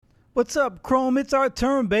What's up, Chrome? It's our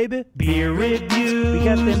turn, baby. Beer reviews. We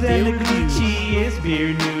got them beer and the reviews. Gucci is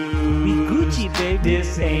beer news. We Gucci, baby.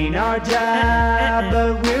 This ain't our job,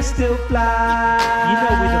 but we're still fly. You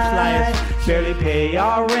know we the flyest. Barely pay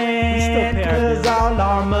our rent, still pay our cause bills. all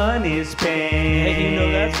our money's spent. Hey, you know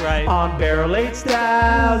that's right. On barrel-aged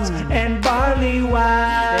stouts and barley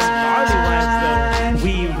wine. Them barley wines,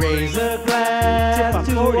 We raise a glass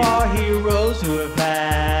Tip to of 40. our heroes who have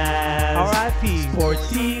passed. R.I.P. Sports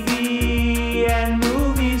TV and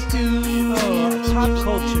movies too. Oh, pop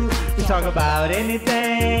culture. We talk about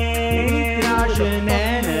anything in our with a fuck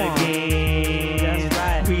shenanigans. That's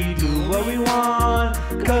right. We do what we want,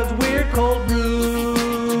 cause we're cold brew.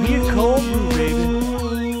 We're cold brew,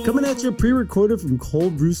 baby. Coming at you pre-recorded from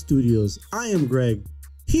Cold Brew Studios. I am Greg.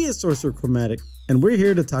 He is Sorcerer Chromatic, and we're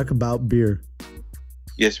here to talk about beer.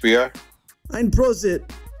 Yes, we are. Ein Prosit,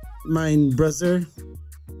 mein Brother.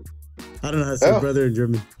 I don't know how to say Oh. brother in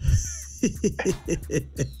German.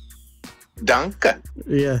 Danke.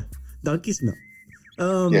 Yeah, donkey smell.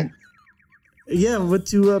 Yeah. Yeah, went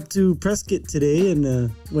to up to Prescott today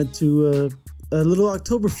and went to a little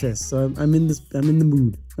Oktoberfest. So I'm in this. I'm in the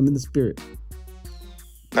mood. I'm in the spirit.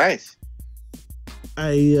 Nice.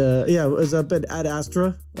 I was up at Ad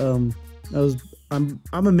Astra. I'm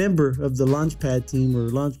a member of the Launchpad team or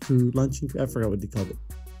launch crew, launching. I forgot what they called it.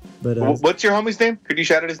 But What's your homie's name? Could you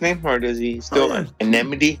shout out his name, or does he still yeah.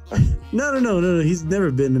 anonymity? No. He's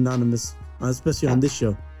never been anonymous, especially on this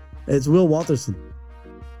show. It's Will Walterson.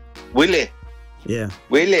 Willie. Yeah.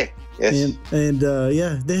 Willie. Yes. And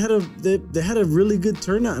yeah, they had a really good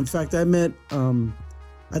turnout. In fact, I met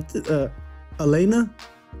Elena,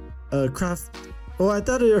 craft. Oh, I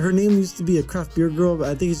thought her name used to be a craft beer girl, but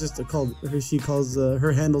I think it's just called her. She calls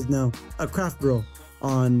her handles now a craft girl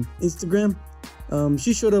on Instagram.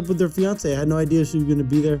 She showed up with her fiance. I had no idea she was gonna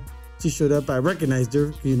be there. She showed up. I recognized her,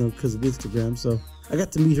 because of Instagram. So I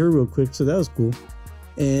got to meet her real quick. So that was cool.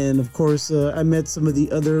 And of course, I met some of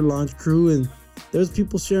the other launch crew, and there's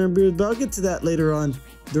people sharing beers. But I'll get to that later on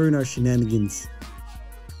during our shenanigans.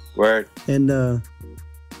 Word. And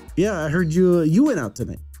yeah, I heard you went out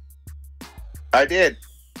tonight. I did.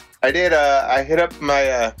 I hit up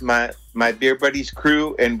my beer buddies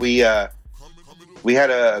crew, and we had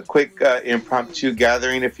a quick impromptu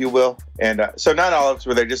gathering, if you will. And so not all of us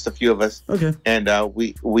were there, just a few of us. Okay. And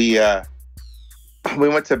we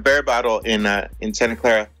went to Bear Bottle in Santa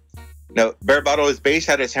Clara. No, Bear Bottle is based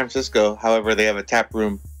out of San Francisco. However, they have a tap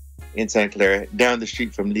room in Santa Clara down the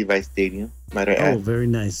street from Levi Stadium. Might I Oh, add? very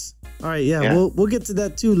nice. All right, yeah. Yeah. We'll get to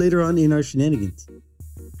that too later on in our shenanigans.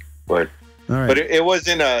 Word. All right. But it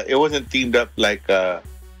wasn't themed up like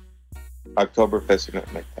Oktoberfest or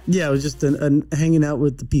nothing like that. Yeah, it was just an hanging out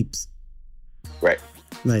with the peeps. Right.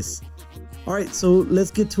 Nice. All right, so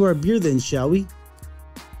let's get to our beer then, shall we?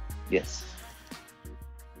 Yes.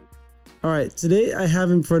 All right, today I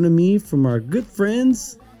have in front of me from our good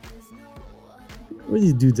friends. Where do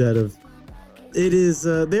you do that of? It is.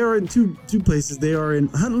 They are in two places. They are in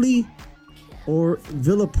Huntley or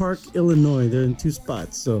Villa Park, Illinois. They're in two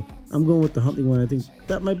spots. So I'm going with the Huntley one. I think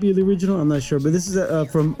that might be the original. I'm not sure, but this is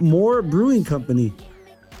from Moore Brewing Company.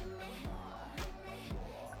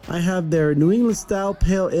 I have their New England style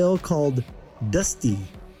pale ale called Dusty,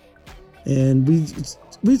 and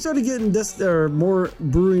we started getting more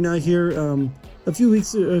brewing out here a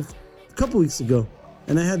couple weeks ago,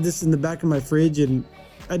 and I had this in the back of my fridge, and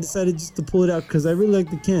I decided just to pull it out because I really like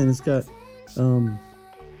the can. It's got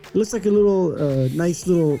it looks like a little nice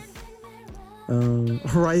little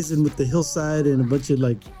horizon with the hillside and a bunch of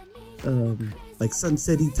like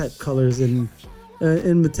sunsetty type colors and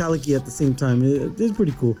metallic-y at the same time. It's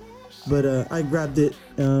pretty cool. But I grabbed it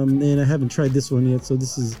and I haven't tried this one yet. So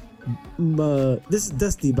this is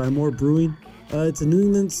Dusty by Moore Brewing. It's a New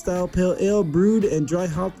England style pale ale brewed and dry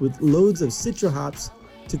hopped with loads of citra hops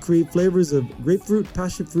to create flavors of grapefruit,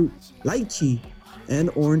 passion fruit, lychee, and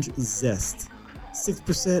orange zest.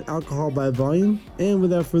 6% alcohol by volume. And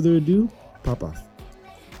without further ado, pop off.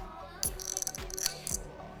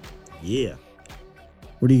 Yeah.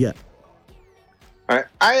 What do you got? All right.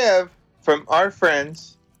 I have from our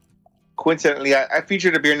friends. Coincidentally, I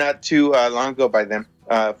featured a beer not too long ago by them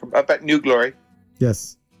from up at New Glory.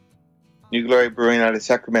 Yes. New Glory Brewing out of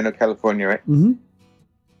Sacramento, California, right? Mm-hmm.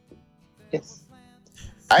 Yes.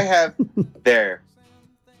 I have their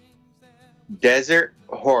Desert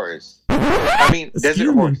Horse.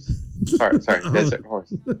 Desert Horse. Sorry, Desert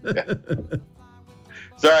Horse. Yeah.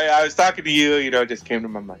 Sorry, I was talking to you. It just came to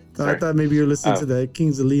my mind. I thought maybe you were listening to the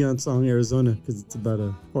Kings of Leon song, Arizona, because it's about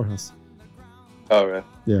a whorehouse. Oh, right.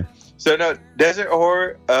 Yeah. So no, Desert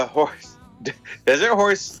Horse Desert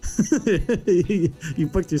Horse. You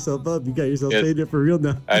fucked yourself up. You got yourself Yes. paid up for real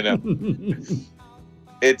now. I know.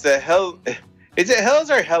 It's a hell. Is it Hellas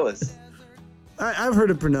or Hellas? I've heard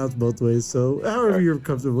it pronounced both ways, so however you're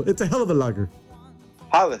comfortable. It's a hell of a lager.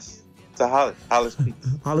 Hollis. It's a Hollis. Hollis Peaks.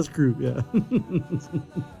 Hollis Crew, yeah.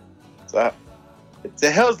 So, it's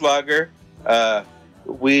a Hell's Lager.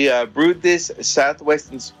 We brewed this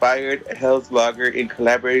Southwest-inspired Hell's Lager in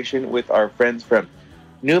collaboration with our friends from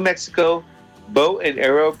New Mexico, Bow and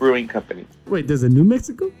Arrow Brewing Company. Wait, there's a New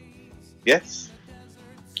Mexico? Yes.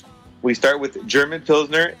 We start with German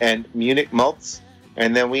Pilsner and Munich malts,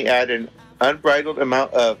 and then we add an unbridled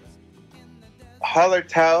amount of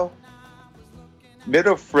Hallertau,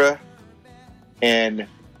 Mittelfrüh, and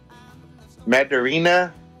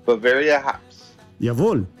Mandarina Bavaria hops.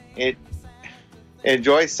 Jawohl. It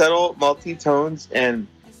enjoy subtle malty tones and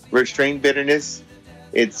restrained bitterness.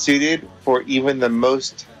 It's suited for even the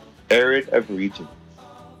most arid of regions.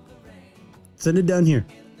 Send it down here.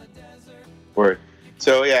 Word.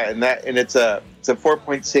 So yeah, and it's a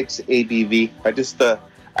 4.6 ABV. I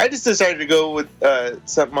just decided to go with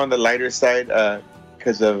something on the lighter side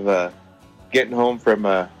because of getting home from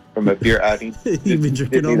a beer outing. You've been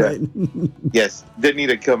drinking all night. Yes, didn't need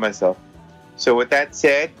to kill myself. So with that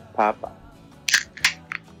said, Papa.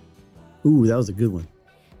 Ooh, that was a good one.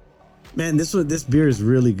 Man, this beer is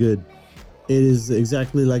really good. It is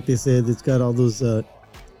exactly like they said. It's got all those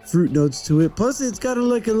fruit notes to it. Plus, it's got a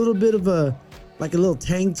little bit of a little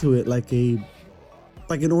tang to it, like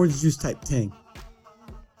an orange juice type tang.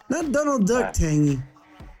 Not Donald Duck tangy,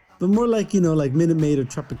 but more like like Minute Maid or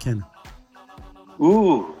Tropicana.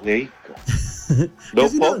 Ooh, there you go. No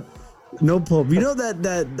pulp. No pulp. You know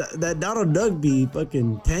that Donald Duck be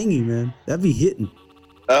fucking tangy, man. That be hitting.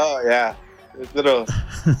 Oh yeah, this little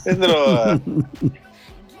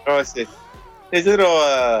there's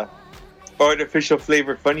little artificial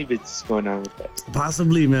flavor funny bits going on with that.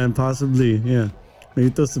 Possibly, man. Possibly, yeah. Maybe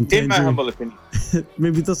throw some In my humble opinion,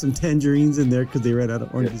 maybe throw some tangerines in there because they ran out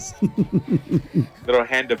of oranges. little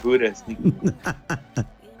hand of Buddha sneaking.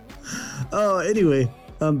 Oh, anyway,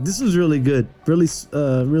 this was really good.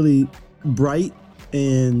 Really bright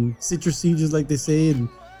and citrusy, just like they say. And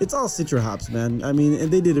it's all Citra hops, man. I mean, and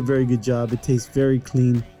they did a very good job. It tastes very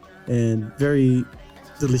clean and very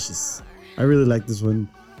delicious. I really like this one.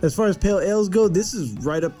 As far as pale ales go, this is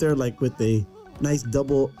right up there, like with a nice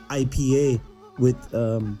double IPA with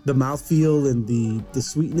the mouthfeel and the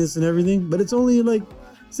sweetness and everything. But it's only like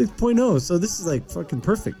 6.0, so this is like fucking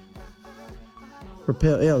perfect for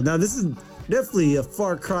pale ale. Now, this is definitely a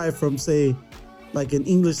far cry from, say, like an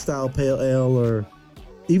English style pale ale or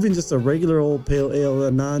even just a regular old pale ale,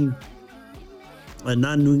 a non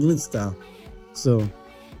New England style. So,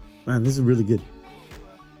 man, this is really good.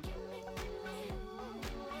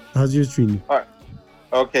 How's yours treating you? All right.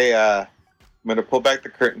 Okay, I'm gonna pull back the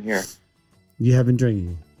curtain here. You haven't drank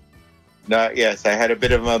it? Yes, I had a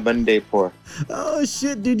bit of a Monday pour. Oh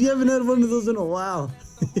shit, dude! You haven't had one of those in a while.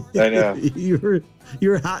 I know. you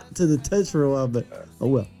were hot to the touch for a while, but oh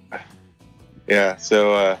well. Yeah.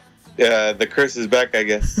 So the curse is back, I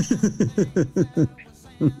guess.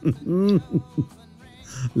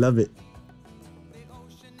 Love it.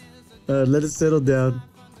 Let it settle down.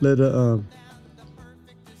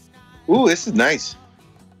 Ooh, this is nice.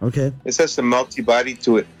 Okay. This has some malty body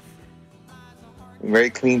to it. Very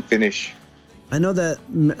clean finish. I know that.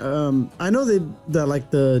 That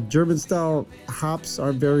like the German style hops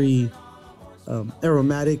are very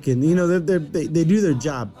aromatic, and they do their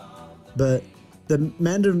job. But the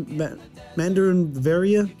Mandarina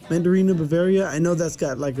Bavaria, I know that's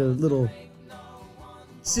got like a little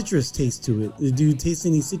citrus taste to it. Do you taste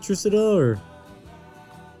any citrus at all, or?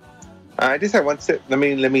 I just had one sip. Let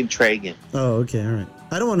me try again. Oh, okay, all right.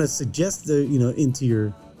 I don't want to suggest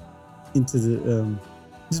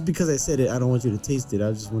just because I said it, I don't want you to taste it. I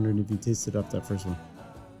was just wondering if you tasted off that first one.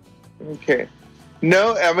 Okay.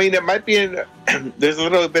 No, I mean it might be there's a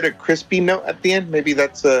little bit of crispy note at the end. Maybe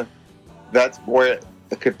that's where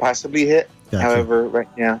it could possibly hit. Gotcha. However, right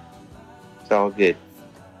now it's all good.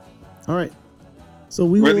 All right. So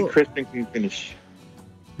we Really will crisp and clean finish.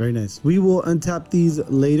 Very nice. We will untap these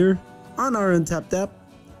later on our Untapped app.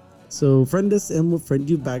 So friend us and we'll friend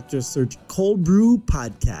you back. Just search Cold Brew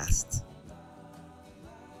Podcast.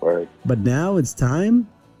 Right. But now it's time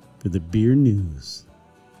for the beer news.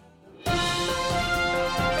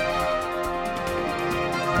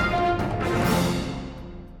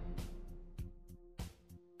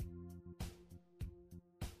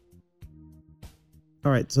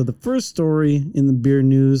 All right, so the first story in the beer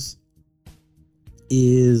news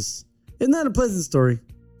is not a pleasant story,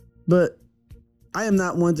 but I am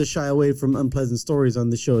not one to shy away from unpleasant stories on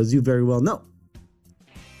the show, as you very well know.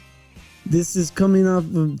 This is coming off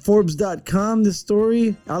of Forbes.com. This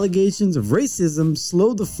story: allegations of racism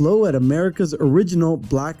slow the flow at America's original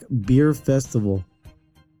Black Beer Festival.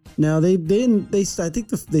 Now I think they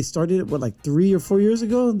started it like 3 or 4 years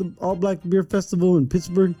ago, the All Black Beer Festival in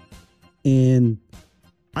Pittsburgh, and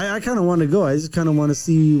I kind of want to go. I just kind of want to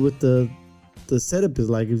see what the setup is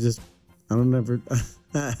like. It's just I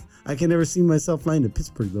can never see myself flying to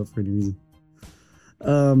Pittsburgh though for any reason.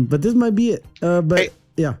 But this might be it. Hey.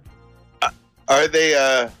 Yeah. Are they?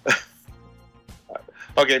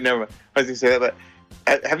 Okay, never mind. I was gonna say that,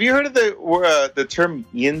 but have you heard of the term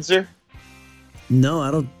Yinzer? No,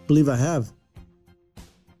 I don't believe I have.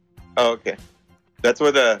 Oh, okay. That's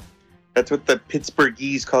what the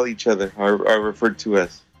Pittsburghese call each other, are referred to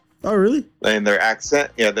as. Oh, really? And their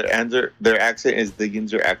accent, yeah, their accent is the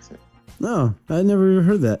Yinzer accent. No, I never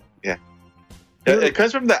heard that. Yeah. Really? It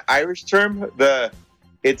comes from the Irish term.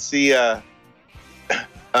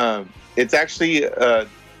 It's actually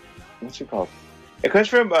what's it called? It comes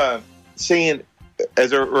from saying,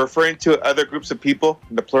 as a referring to other groups of people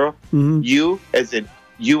in the plural. Mm-hmm. You as in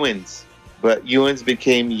Ewans, but Ewans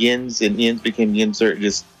became Yins and Yins became Yinzer.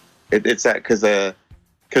 It's that because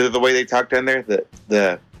of the way they talk down there.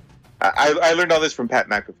 I learned all this from Pat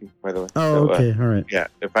McAfee, by the way. Oh, so, okay, all right. Yeah,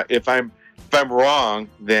 if I'm wrong,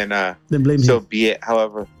 then blame so him. be it.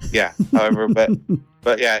 However,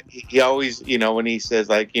 but yeah, he always, when he says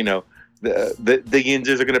like, the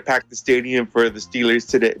Yinzers are gonna pack the stadium for the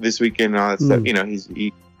Steelers this weekend and all that stuff.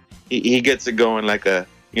 He gets it going like a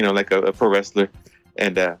pro wrestler,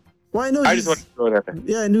 and well, I know. I just want to throw it out there.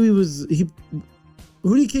 Yeah, I knew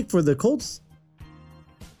who did he kick for, the Colts?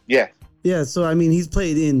 Yeah. Yeah, so I mean, he's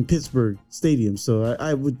played in Pittsburgh Stadium, so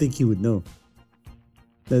I would think he would know.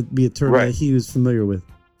 That'd be a term that he was familiar with.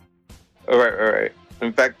 All right.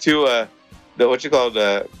 In fact, too,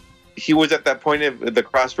 he was at that point of the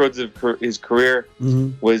crossroads of his career.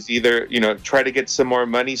 Mm-hmm. Was either try to get some more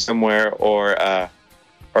money somewhere or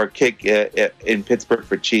kick in Pittsburgh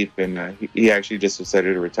for cheap, and he actually just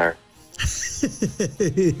decided to retire.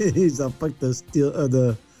 He's a fuck the steel,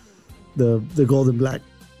 the gold and black,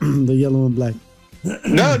 the yellow and black.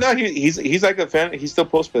 No, he's like a fan. He still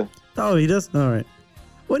posts for them. Oh, he does. All right.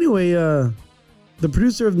 Well, anyway, the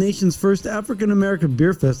producer of nation's first African American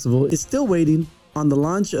beer festival is still waiting on the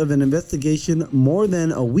launch of an investigation more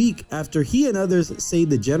than a week after he and others say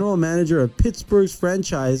the general manager of Pittsburgh's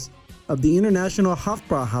franchise of the International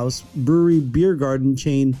Hofbrauhaus Brewery Beer Garden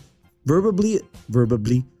chain verbally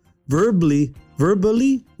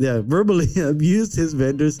abused his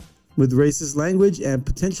vendors with racist language and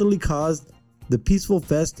potentially caused the peaceful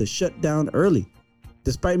fest to shut down early.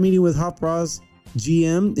 Despite meeting with Hofbrau's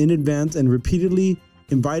GM in advance and repeatedly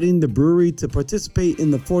inviting the brewery to participate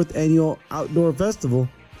in the 4th annual outdoor festival,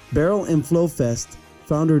 Barrel and Flow Fest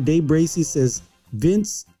founder Dave Bracey says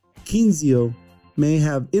Vince Kinzio may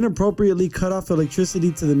have inappropriately cut off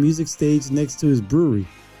electricity to the music stage next to his brewery.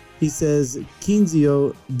 He says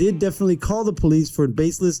Kinzio did definitely call the police for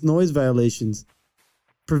baseless noise violations,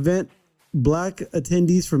 prevent black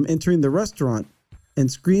attendees from entering the restaurant,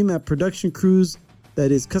 and scream at production crews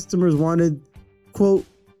that his customers wanted, quote,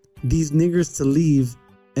 these niggers to leave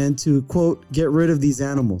and to, quote, get rid of these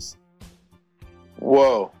animals.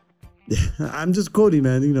 Whoa. I'm just quoting,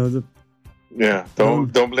 man.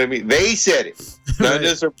 Don't blame me. They said it. Not Right.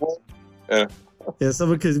 just report. Yeah,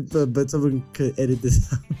 someone could edit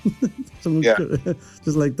this out. Could,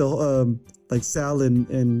 just like the like Sal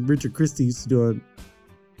and Richard Christie used to do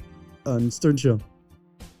on Stern Show.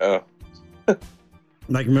 Oh.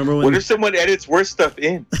 Like, remember when? What if someone edits worse stuff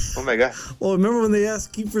in? Oh my god. Well, remember when they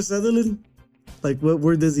asked Kiefer Sutherland, like, what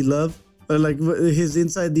word does he love? Or like his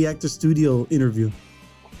Inside the Actor Studio interview.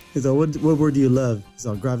 He's like, what word do you love? He's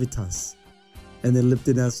all gravitas. And then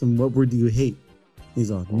Lipton asked him, what word do you hate? He's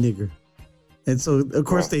all nigger. And so, of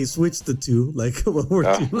course, they switched the two. Like, what word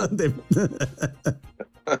do you love?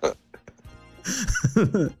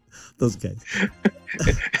 Those guys.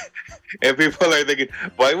 And people are thinking,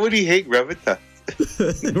 why would he hate gravitas?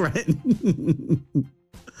 Right.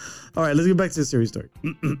 All right, let's get back to the serious story.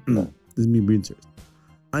 This is me being serious.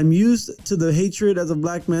 I'm used to the hatred as a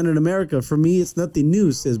black man in America. For me, it's nothing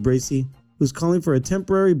new, says Bracey, who's calling for a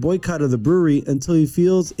temporary boycott of the brewery until he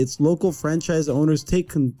feels its local franchise owners take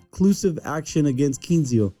conclusive action against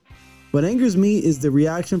Kinzio. What angers me is the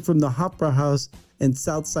reaction from the Hofbrauhaus and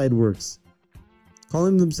Southside Works,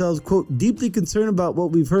 calling themselves, quote, deeply concerned about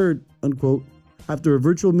what we've heard, unquote. After a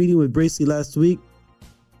virtual meeting with Bracey last week,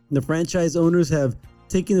 the franchise owners have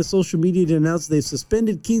taken to social media to announce they've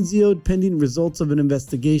suspended Kinzio pending results of an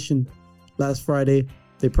investigation. last Friday,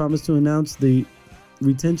 they promised to announce the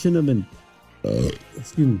retention of an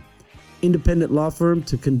independent law firm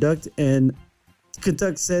to conduct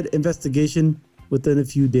said investigation within a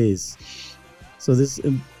few days. So this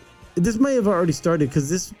may have already started because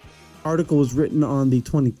this article was written on the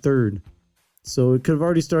 23rd. So it could have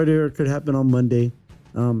already started or it could happen on Monday.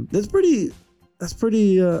 That's pretty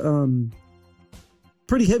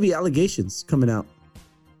heavy allegations coming out.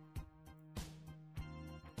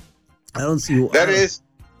 I don't see that is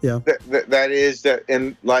that,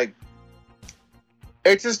 and like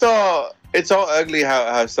it's just all ugly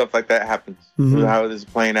how stuff like that happens. Mhm. How this is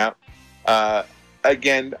playing out.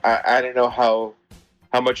 Again, I don't know how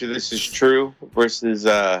much of this is true versus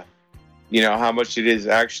how much it is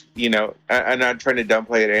actually. I'm not trying to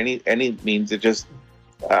downplay it any means. It just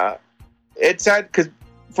it's sad because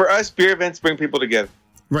for us, beer events bring people together.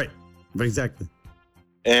 Right. Exactly.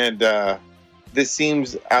 And this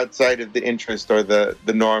seems outside of the interest or the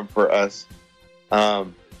norm for us.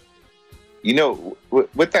 With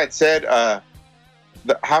that said,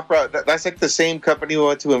 the Hopra, that's like the same company we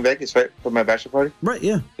went to in Vegas, right? For my bachelor party? Right,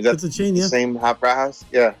 yeah. Is that It's a chain, yeah. the same Hopra house?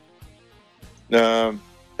 Yeah.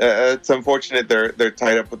 It's unfortunate they're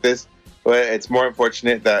tied up with this, but it's more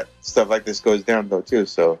unfortunate that stuff like this goes down though too.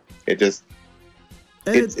 So it just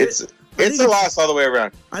it's a loss all the way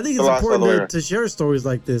around. I think it's important to share stories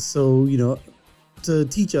like this, so to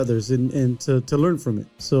teach others and to learn from it.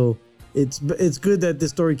 So it's good that this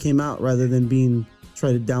story came out rather than being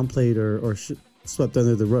tried to downplayed or swept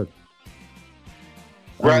under the rug.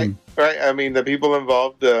 Right. I mean, the people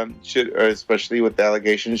involved should, or especially with the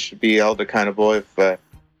allegations, should be held accountable if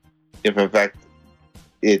in fact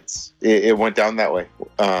it went down that way.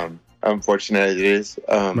 Unfortunate as it is.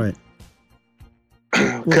 Right.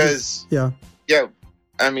 Because yeah.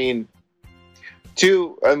 I mean,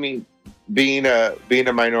 being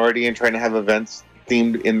a minority and trying to have events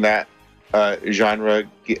themed in that genre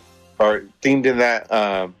or themed in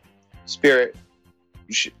that spirit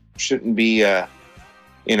shouldn't be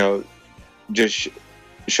just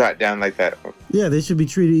shot down like that. Yeah, they should be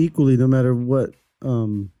treated equally no matter what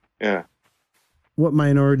what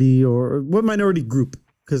minority or what minority group,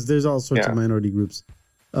 because there's all sorts of minority groups.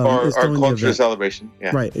 Or cultural celebration.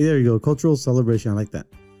 Yeah. Right, there you go. Cultural celebration. I like that.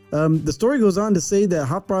 The story goes on to say that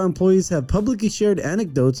Hot Bra employees have publicly shared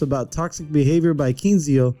anecdotes about toxic behavior by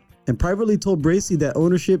Kinzio and privately told Bracy that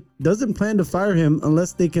ownership doesn't plan to fire him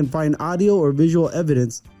unless they can find audio or visual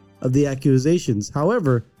evidence of the accusations.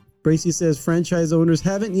 However, Bracy says franchise owners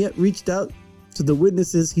haven't yet reached out to the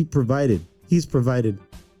witnesses he's provided.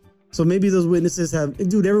 So maybe those witnesses have...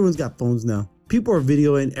 Dude, everyone's got phones now. People are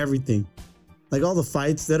videoing everything. Like all the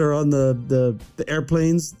fights that are on the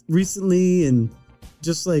airplanes recently, and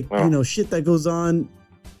just like, shit that goes on.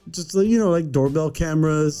 Just, like doorbell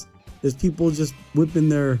cameras. There's people just whipping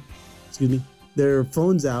their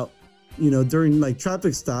phones out, during like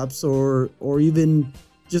traffic stops or even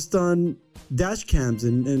just on dash cams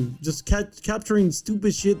and just capturing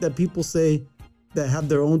stupid shit that people say that have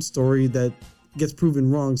their own story that gets proven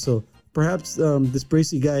wrong. So perhaps this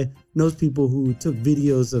Bracy guy knows people who took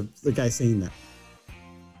videos of the guy saying that.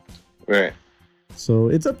 Right. So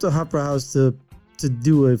it's up to Hopra House to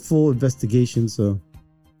do a full investigation. So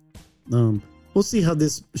we'll see how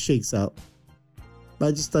this shakes out. But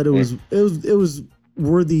I just thought it was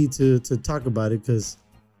worthy to talk about it, because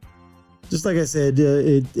just like I said,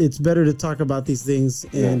 it's better to talk about these things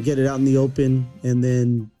and get it out in the open, and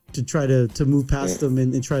then to try to move past them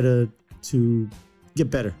and try to get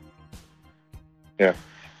better. Yeah.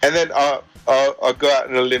 And then I'll go out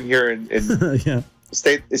on a limb here and yeah.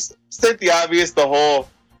 state the obvious, the whole,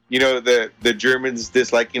 the Germans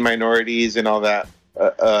disliking minorities and all that,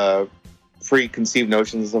 preconceived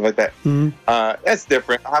notions and stuff like that. Mm-hmm. That's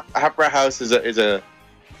different. Hopra House is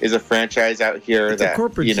a franchise out here It's that, a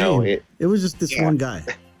corporate chain. It was just this one guy.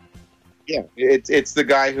 Yeah, it's the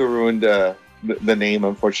guy who ruined the name,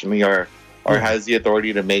 unfortunately, or has the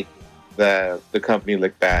authority to make the company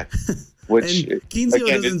look bad. Which and Kinzio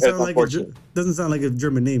again, doesn't sound like a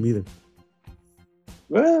German name either.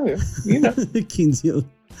 Well, Kinzio,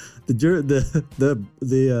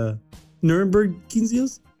 the Nuremberg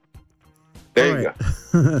Kinzios. There you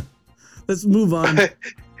go. Let's move on.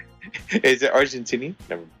 Is it Argentinian?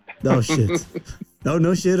 Never. Oh shit.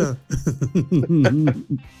 No shit.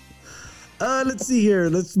 Let's see here.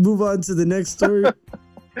 Let's move on to the next story.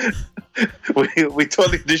 we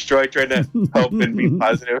totally destroyed trying to help and be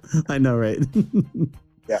positive. I know, right?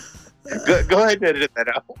 Yeah. Go ahead and edit that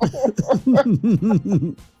out.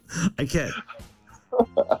 I can't.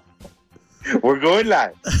 We're going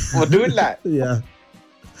live. We'll do it live. Yeah.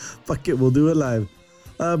 Fuck it, we'll do it live.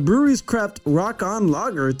 Breweries craft Rock On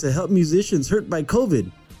Lager to help musicians hurt by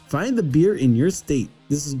COVID. Find the beer in your state.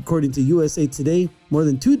 This is according to USA Today. More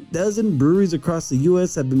than 24 breweries across the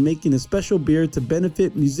U.S. have been making a special beer to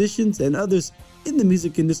benefit musicians and others in the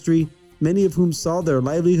music industry, many of whom saw their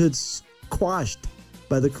livelihoods squashed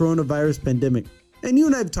by the coronavirus pandemic. And you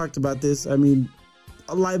and I have talked about this. I mean,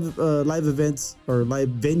 live events or live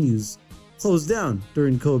venues closed down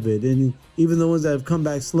during COVID, and even the ones that have come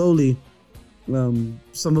back slowly,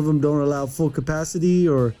 some of them don't allow full capacity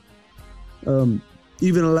or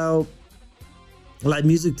even allow live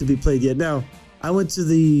music to be played yet. Now, I went to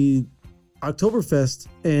the Oktoberfest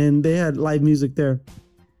and they had live music there.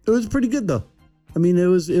 It was pretty good though. I mean, it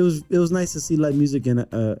was nice to see live music, and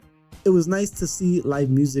it was nice to see live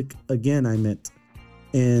music again. I meant,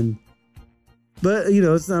 but you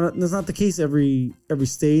know, that's not the case every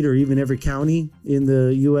state or even every county in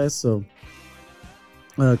the U.S. So,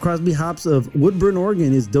 Crosby Hops of Woodburn,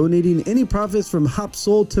 Oregon, is donating any profits from hops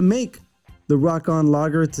sold to make the Rock On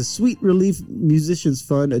Lager to Sweet Relief Musicians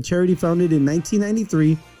Fund, a charity founded in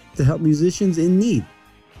 1993 to help musicians in need.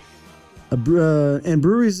 And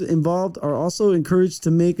breweries involved are also encouraged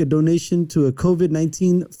to make a donation to a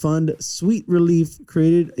COVID-19 fund, Sweet Relief,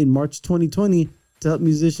 created in March 2020 to help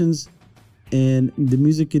musicians and the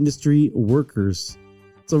music industry workers.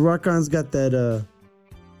 So Rock On's got that, I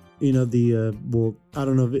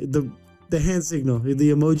don't know, the hand signal,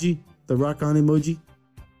 the emoji, the Rock On emoji.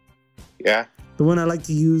 Yeah. The one I like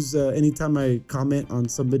to use anytime I comment on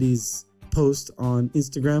somebody's post on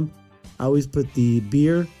Instagram. I always put the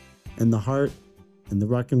beer and the heart and the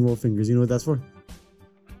rock and roll fingers. You know what that's for?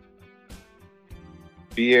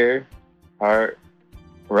 Beer, heart,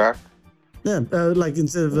 rock. Yeah, like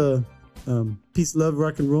instead of peace, love,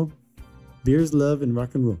 rock and roll, beers, love, and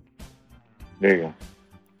rock and roll. There you go.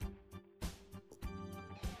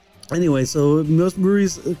 Anyway, so most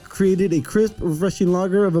breweries created a crisp, refreshing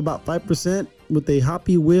lager of about 5% with a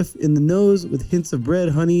hoppy whiff in the nose with hints of bread,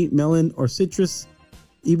 honey, melon, or citrus.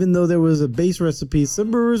 Even though there was a base recipe, some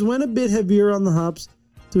brewers went a bit heavier on the hops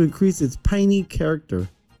to increase its piney character.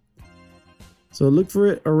 So look for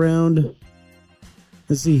it around.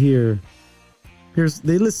 Let's see here.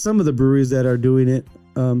 They list some of the breweries that are doing it.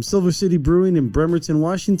 Silver City Brewing in Bremerton,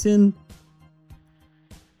 Washington.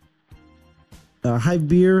 Hive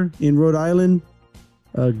Beer in Rhode Island.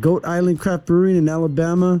 Goat Island Craft Brewing in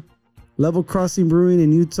Alabama. Level Crossing Brewing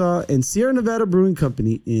in Utah. And Sierra Nevada Brewing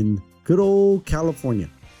Company in good old California.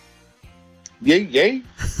 Yay, yay.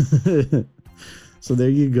 So there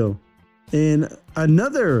you go. And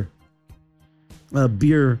another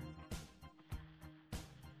beer.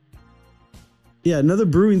 Yeah, another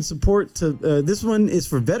brewing support to this one is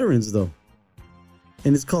for veterans though.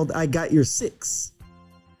 And it's called I Got Your Six.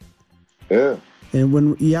 Yeah. And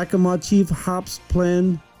when Yakima Chief Hops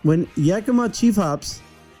planned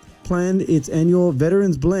its annual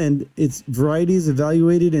Veterans Blend, its varieties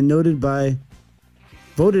evaluated and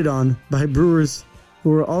voted on by brewers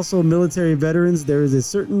who are also military veterans, there is a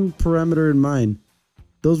certain parameter in mind.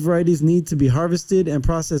 Those varieties need to be harvested and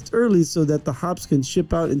processed early so that the hops can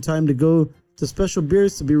ship out in time to go to special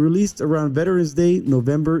beers to be released around Veterans Day,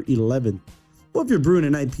 November 11th. Well, if you're brewing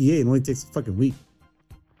an IPA, it only takes a fucking week.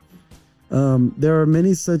 There are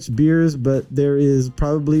many such beers, but there is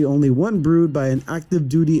probably only one brewed by an active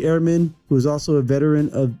duty airman who is also a veteran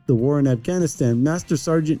of the war in Afghanistan. Master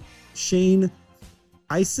Sergeant Shane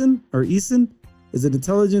Eisen is an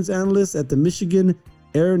intelligence analyst at the Michigan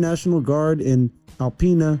Air National Guard in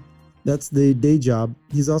Alpena. That's the day job.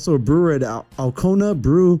 He's also a brewer at Alcona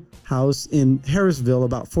Brew House in Harrisville,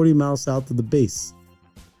 about 40 miles south of the base.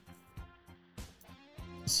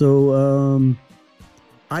 So,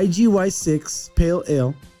 IGY6 Pale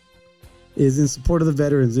Ale is in support of the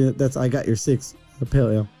veterans. That's I Got Your Six, the Pale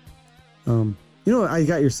Ale. You know what I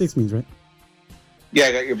Got Your Six means, right? Yeah,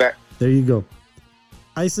 I got your back. There you go.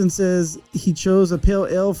 Eisen says he chose a pale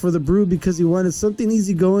ale for the brew because he wanted something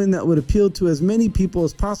easygoing that would appeal to as many people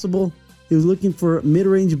as possible. He was looking for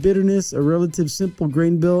mid-range bitterness, a relative simple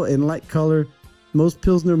grain bill, and light color. Most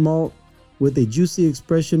Pilsner malt with a juicy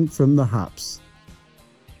expression from the hops.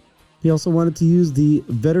 He also wanted to use the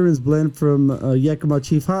Veterans Blend from Yakima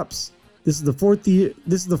Chief Hops. This is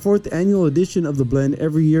the fourth annual edition of the blend.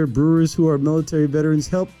 Every year, brewers who are military veterans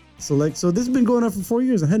help select. So this has been going on for 4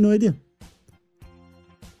 years. I had no idea.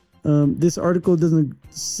 This article doesn't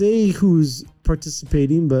say who's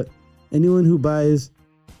participating, but anyone who buys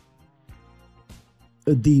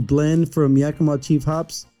the blend from Yakima Chief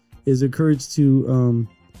Hops is encouraged to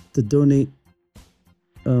donate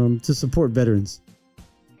to support veterans.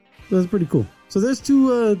 So that's pretty cool. So there's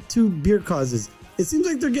two beer causes. It seems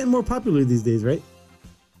like they're getting more popular these days, right?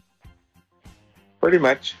 pretty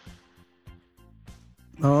much.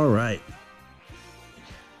 All right.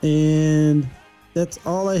 And that's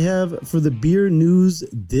all I have for the beer news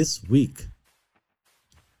this week.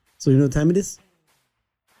 So you know what time it is?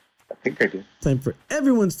 I think I do. Time for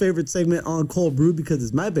everyone's favorite segment on Cold Brew because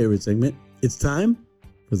it's my favorite segment. It's time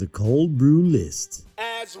for the Cold Brew List.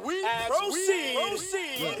 As we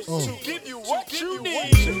proceed to give you what you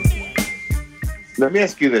need. Let me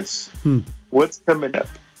ask you this. What's coming up?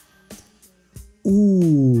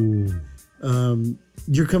 Ooh.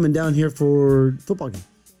 You're coming down here for football game.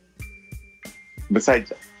 Besides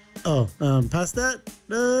that? Oh, past that,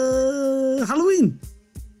 Halloween.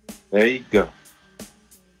 There you go.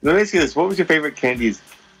 Let me ask you this. What was your favorite candies?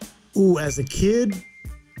 Ooh, as a kid,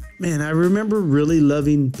 man, I remember really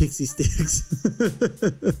loving Pixie Sticks.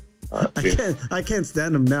 I can't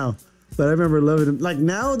stand them now, but I remember loving them. Like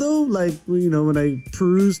now though, like when I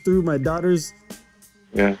peruse through my daughter's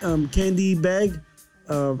candy bag,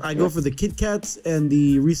 I go for the Kit Kats and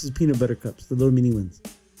the Reese's Peanut Butter Cups, the little mini ones.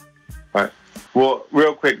 All right. Well,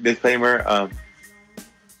 real quick disclaimer.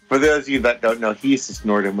 For those of you that don't know, he used to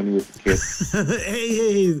snort them when he was a kid.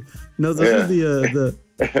 hey. No, those are the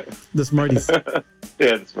Smarties.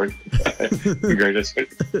 Yeah, the Smarties.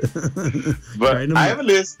 Congratulations. But right, I have a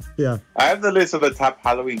list. Yeah. I have the list of the top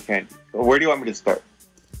Halloween candies. Where do you want me to start?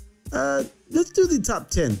 Let's do the top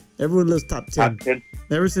 10. Everyone loves top 10. Top 10?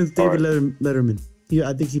 Ever since David Letterman.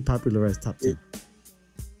 I think he popularized top 10.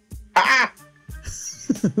 Ah!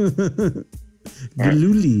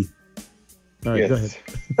 Galooly. All right, yes.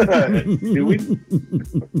 Go ahead. Do we?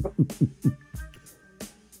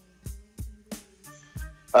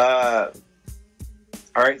 All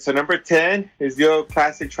right, so number 10 is the old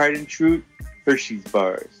classic tried and true Hershey's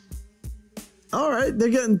bars. All right, they're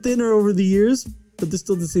getting thinner over the years, but they're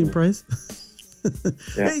still the same price.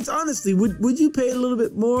 Yeah. Hey, honestly, would you pay a little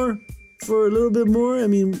bit more for a little bit more? I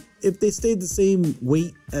mean, if they stayed the same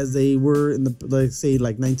weight as they were in the, like, say,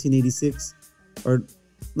 like 1986 or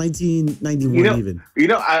 1991 even.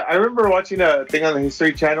 I remember watching a thing on the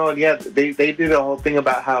History Channel, and they did a whole thing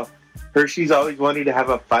about how Hershey's always wanted to have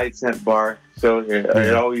a 5-cent bar, so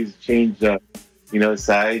it always changed,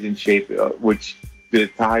 size and shape, which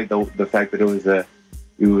tied the fact that it was the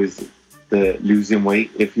losing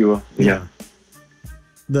weight, if you will. Yeah.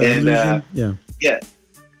 Yeah.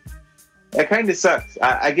 That kind of sucks.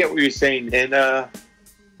 I get what you're saying, and at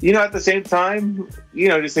the same time,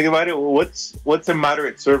 just think about it. What's a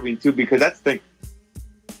moderate serving too? Because that's the thing.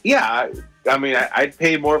 Yeah, I mean, I'd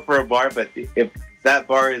pay more for a bar, but if that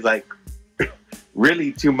bar is like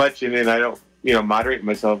really too much, and then I don't, moderate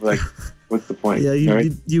myself, like, what's the point? Yeah,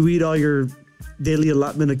 you eat all your daily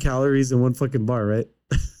allotment of calories in one fucking bar, right?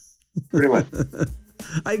 Pretty much.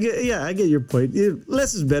 I get your point.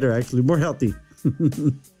 Less is better, actually, more healthy.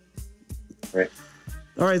 Right.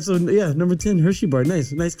 All right, so number 10, Hershey bar,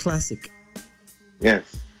 nice classic.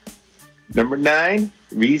 Yes. Number 9,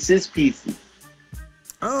 Reese's Pieces.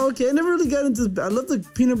 Oh, okay. I never really got into. I love the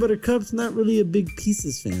peanut butter cups. Not really a big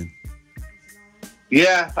Pieces fan.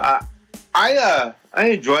 Yeah, I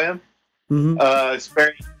enjoy them. Mm-hmm.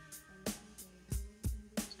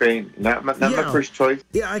 Sparing, not my first choice.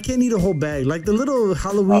 Yeah, I can't eat a whole bag. Like the little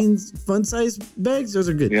Halloween fun size bags, those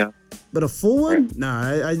are good. Yeah. But a full one,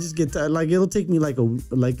 nah. I just get like it'll take me like a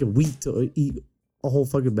week to eat a whole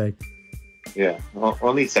fucking bag. Yeah,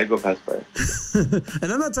 only psychopaths buy it.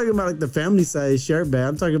 And I'm not talking about like the family size share bag.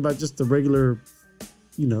 I'm talking about just the regular,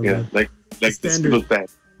 like the standard Skittles bag.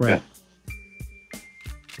 Right. Yeah.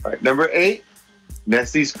 All right, number 8,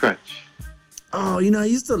 Nestle's Crunch. Oh, I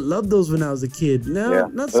used to love those when I was a kid. No,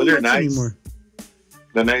 not so much anymore.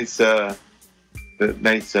 The nice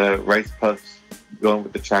Rice Puffs going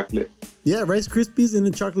with the chocolate. Yeah, Rice Krispies and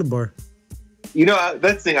a chocolate bar.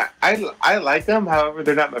 That's the thing. I like them. However,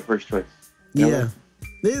 they're not my first choice. Yeah.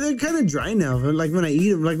 They're kind of dry now. Like when I eat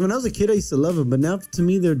them, like when I was a kid, I used to love them, but now to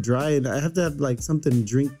me they're dry, and I have to have like something to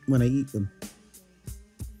drink when I eat them.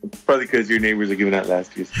 Probably because your neighbors are giving out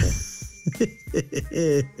last year's stuff.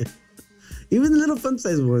 Even the little fun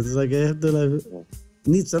size ones, like I have to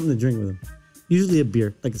need something to drink with them. Usually a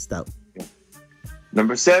beer, like a stout. Yeah.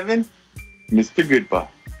 Number 7, Mr. Goodbar.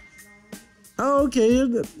 Oh, okay.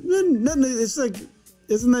 It's like,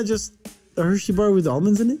 isn't that just a Hershey bar with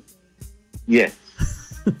almonds in it? Yes.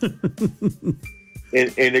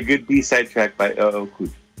 and a good B-side track by LL Cool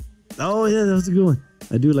J. Oh, yeah, that was a good one.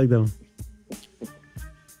 I do like that one.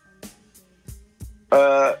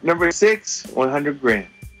 Number 6, 100 Grand.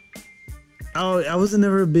 Oh, I wasn't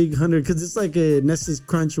never a big 100 because it's like a Nestle's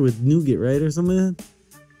Crunch with nougat, right, or something like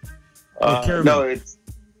that. No, it's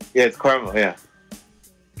caramel. Yeah.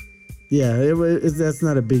 Yeah, that's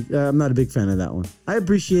not a big. I'm not a big fan of that one. I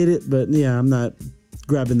appreciate it, but yeah, I'm not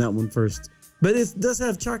grabbing that one first. But it does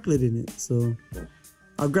have chocolate in it, so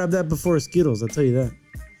I'll grab that before Skittles. I'll tell you that.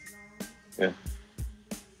 Yeah.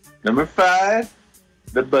 Number 5,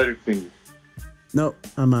 the Butterfinger. No,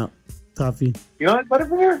 I'm out. Toffee. You don't like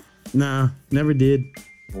Butterfinger? Nah, never did.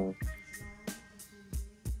 No.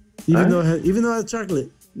 Even Huh? though it has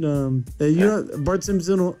chocolate. Bart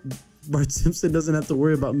Simpson doesn't have to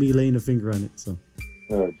worry about me laying a finger on it. So.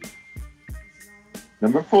 Oh, geez.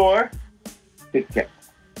 Number 4, Kit Kat.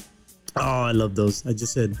 Oh, I love those. I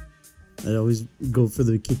just said I always go for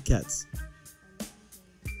the Kit Kats.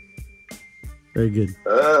 Very good.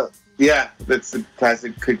 Yeah, that's the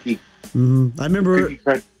classic cookie. I remember. Cookie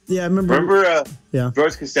crunch. Yeah, I remember. Yeah.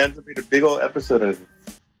 George Costanza made a big old episode of it.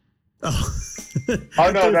 Oh.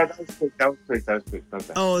 Oh no, that was quick. That was quick.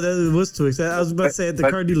 Okay. Oh, that was Twix. I was about to say at the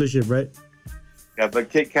car dealership, right? Yeah, but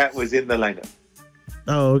Kit Kat was in the lineup.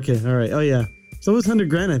 Oh, okay. All right. Oh, yeah. So it was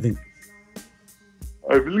 $100,000, I think.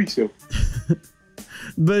 I believe so.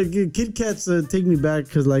 But Kit Kats take me back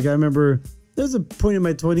because, like, I remember there was a point in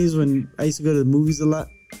my 20s when I used to go to the movies a lot,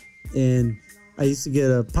 and I used to get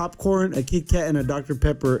a popcorn, a Kit Kat, and a Dr.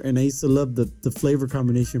 Pepper, and I used to love the flavor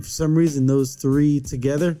combination. For some reason, those three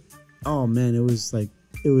together, oh man, it was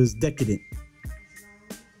decadent.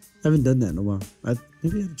 I haven't done that in a while.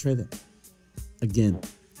 Maybe I have to try that again.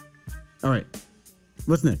 All right,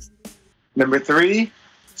 what's next? Number 3,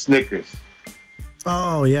 Snickers.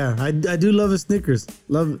 Oh yeah, I do love a Snickers.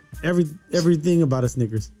 Love everything about a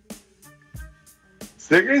Snickers.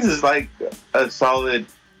 Snickers is like a solid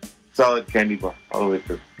candy bar all the way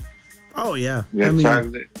through. Oh yeah, You have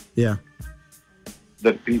chocolate, yeah,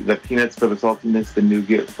 the peanuts for the saltiness, the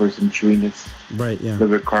nougat for some chewiness, right, yeah. a little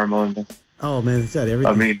bit of caramel in there. Oh man, it's got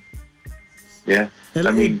everything. I mean, yeah. And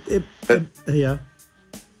I mean, yeah.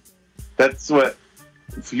 That's what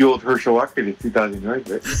fueled Herschel Walker to 2,000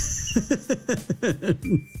 yards, right?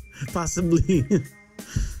 Possibly.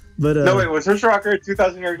 But No, wait, was Herschel Walker a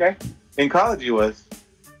 2,000 yard guy? In college, he was.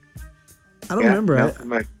 I don't remember.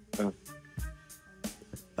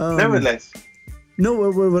 Nevertheless. No,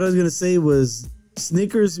 what I was gonna say was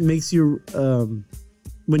Snickers makes you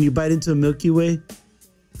when you bite into a Milky Way,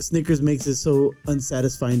 Snickers makes it so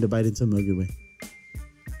unsatisfying to bite into a Milky Way.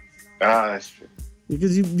 Ah, that's true.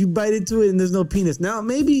 Because you bite into it and there's no penis. Now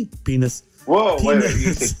maybe penis. Whoa, wait,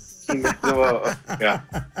 Penis. you said whoa, yeah.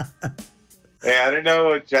 Hey, I don't know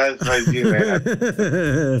what jazz buys you, man.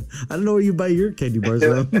 I don't know where you buy your candy bars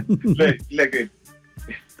from. look,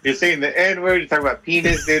 you're saying the N word. You're talking about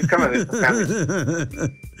penis, dude. Come on, this is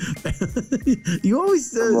family. You always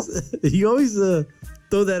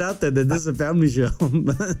throw that out there that this is a family show.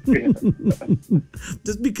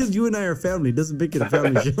 Just because you and I are family doesn't make it a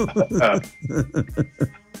family show.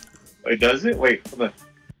 Wait, does it? Wait, hold on.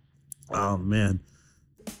 Oh man.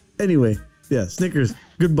 Anyway, yeah, Snickers,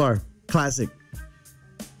 good bar, classic.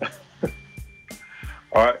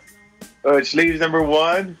 All right. Which leaves number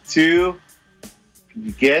 1, 2. Can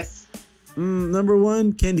you guess? Number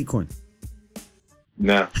 1, candy corn.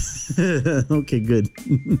 No. Okay, good.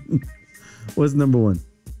 What's number 1?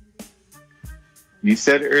 You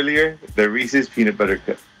said earlier the Reese's peanut butter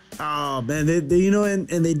cup. Oh man, they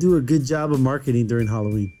and they do a good job of marketing during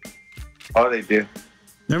Halloween. Oh, they do.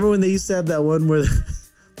 Remember when they used to have that one where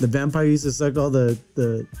the vampire used to suck all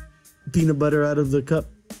the peanut butter out of the cup?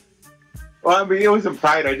 Well, I mean, it was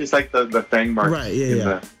implied. I just like the fang marks. Right,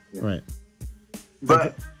 yeah. Right.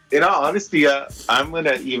 But in all honesty, I'm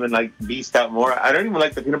gonna even like beast out more. I don't even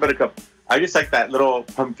like the peanut butter cup. I just like that little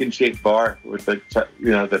pumpkin-shaped bar with the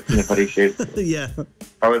the peanut butter shape. Yeah.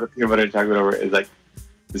 Or the peanut butter and chocolate over it is like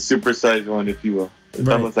the supersized one, if you will. It's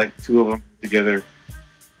Right. almost like 2 of them together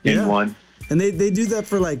in Yeah. one. And they do that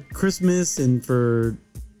for like Christmas and for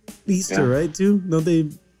Easter, Yeah. right? Too? Don't they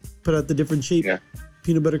put out the different shape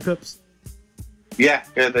peanut butter cups? Yeah,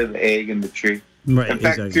 the egg and the tree. Right. In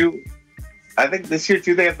fact, too, I think this year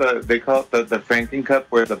too they call it the Franken cup,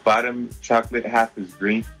 where the bottom chocolate half is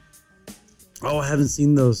green. Oh, I haven't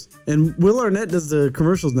seen those. And Will Arnett does the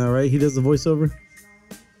commercials now, right? He does the voiceover.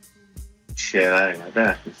 Shit, I don't know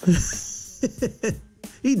that.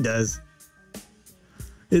 He does.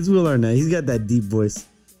 It's Will Arnett. He's got that deep voice.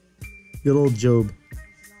 Good old Job.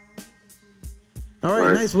 All right,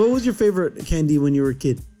 Word. nice. What was your favorite candy when you were a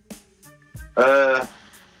kid?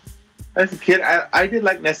 As a kid, I did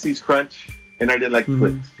like Nestle's Crunch, and I did like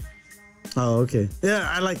Twix. Oh, okay. Yeah,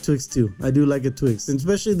 I like Twix too. I do like a Twix, and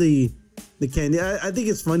especially the candy. I think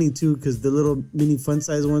it's funny too because the little mini fun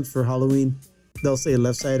size ones for Halloween, they'll say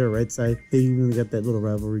left side or right side. They even got that little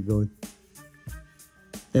rivalry going.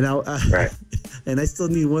 And Right. and I still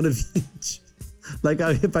need one of each. Like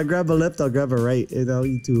if I grab a left, I'll grab a right, and I'll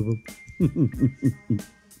eat two of them.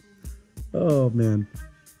 Oh man,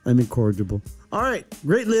 I'm incorrigible. All right,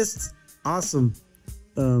 great list, awesome.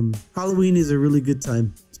 Halloween is a really good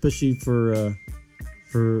time, especially for.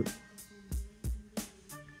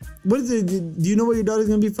 What is it? Do you know what your daughter's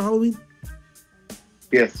gonna be for Halloween?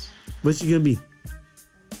 Yes. What's she gonna be?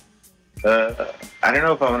 I don't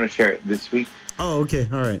know if I want to share it this week. Oh, okay,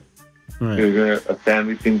 all right. We're going to a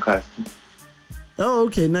family themed costume. Oh,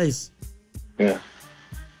 okay, nice. Yeah.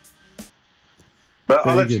 But I'll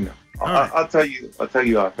Very let good. you know. right. I'll tell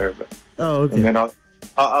you off air, but Oh, and okay. then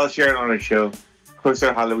I'll share it on a show closer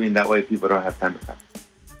to Halloween. That way, people don't have time to come.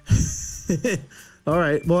 All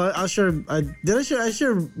right. Well, I'll share. I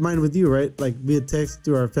share mine with you, right? Like via text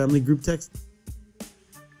through our family group text.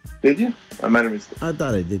 Did you? I might have missed it. I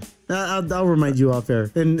thought I did. I'll remind you off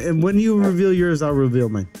air, and when you reveal yours, I'll reveal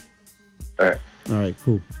mine. All right. All right.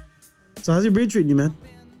 Cool. So how's your beer treating you, man?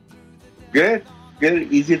 Good.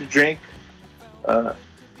 Easy to drink.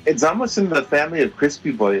 It's almost in the family of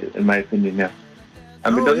Crispy Boy, in my opinion. Now, I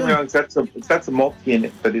mean, don't get me wrong. It's got some malty in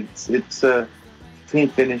it, but it's a clean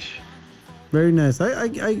finish. Very nice. I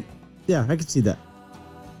can see that.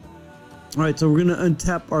 All right, so we're gonna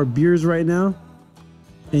untap our beers right now.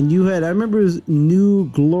 And you had, I remember it was New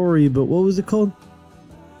Glory, but what was it called?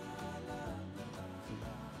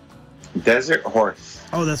 Desert Horse.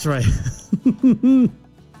 Oh, that's right.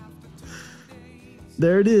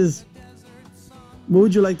 There it is. What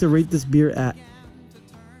would you like to rate this beer at?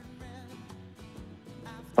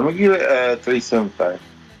 I'm gonna give it a 3.75.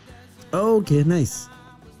 Oh, okay, nice.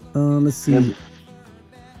 Let's see. Yes.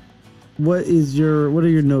 What are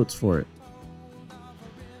your notes for it?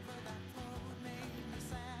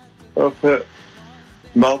 I'll put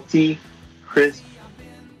malty, crisp,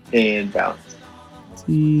 and balanced.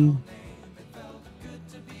 Tea,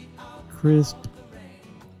 crisp.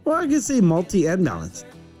 Well, I could say malty and balanced.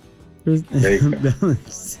 There you go.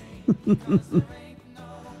 Balanced.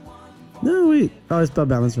 No, wait. Oh, I spelled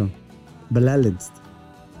balanced wrong. Balanced.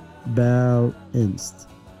 Balanced.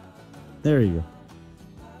 There you go.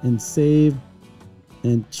 And save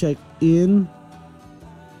and check in.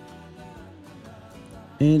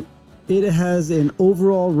 And it has an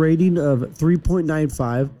overall rating of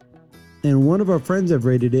 3.95. And one of our friends have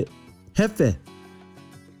rated it, Hefe.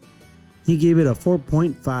 He gave it a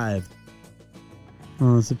 4.5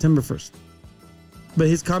 on September 1st. But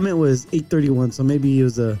his comment was 8:31, so maybe it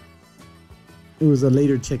was a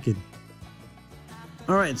later check-in.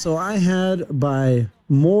 All right, so I had by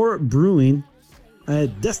More Brewing, I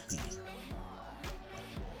had Dusty.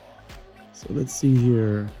 So let's see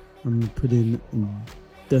here. I'm gonna put in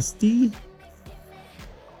Dusty.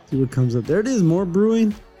 See what comes up. There it is, More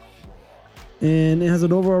Brewing. And it has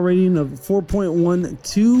an overall rating of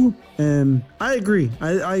 4.12. And I agree.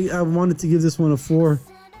 I wanted to give this one a 4.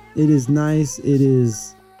 It is nice.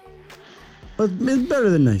 It's better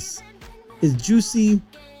than nice. It's juicy.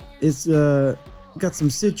 It's got some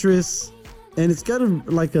citrus, and it's got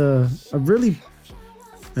a really.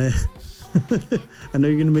 I know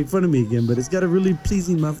you're gonna make fun of me again, but it's got a really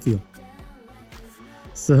pleasing mouthfeel.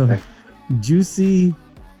 So juicy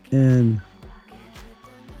and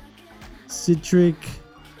citric,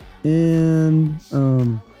 and I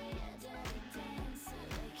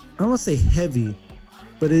don't want to say heavy,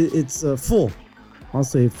 but it's full. I'll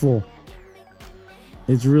say full.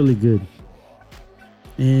 It's really good.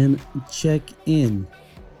 And check in.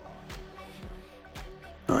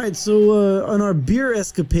 All right, so on our beer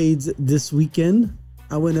escapades this weekend,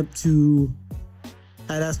 I went up to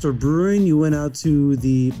Ad Astra Brewing. You went out to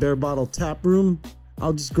the Bare Bottle Tap Room.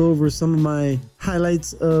 I'll just go over some of my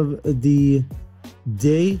highlights of the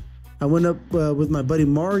day. I went up with my buddy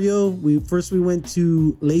Mario. We went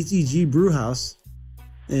to Lazy G Brew House,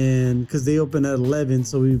 and because they opened at 11,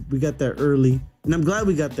 so we got there early. And I'm glad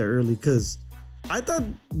we got there early because I thought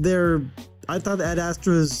Ad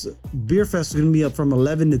Astra's Beer Fest was gonna be up from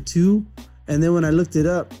 11 to 2, and then when I looked it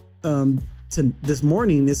up to this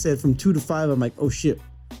morning, it said from 2 to 5. I'm like, oh shit.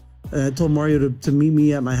 And I told Mario to meet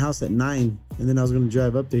me at my house at 9, and then I was gonna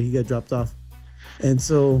drive up there. He got dropped off, and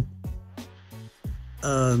so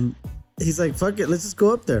he's like, fuck it, let's just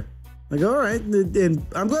go up there. Like, all right. And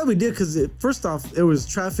I'm glad we did, because first off, it was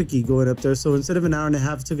trafficy going up there. So instead of an hour and a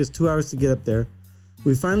half, it took us 2 hours to get up there.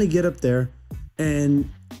 We finally get up there, and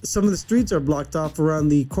some of the streets are blocked off around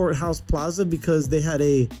the Courthouse Plaza because they had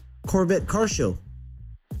a Corvette car show.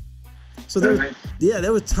 So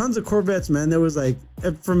there was tons of Corvettes, man. There was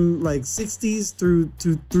from 60s through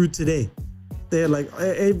today. They had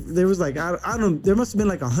there was there must have been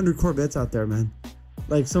 100 Corvettes out there, man.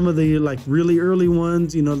 like some of the like really early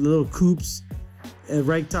ones, you know, the little coupes,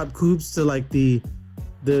 rag top coupes, to like the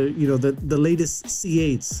latest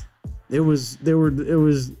C8s. It was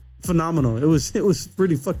phenomenal. It was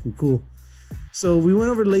pretty fucking cool. So we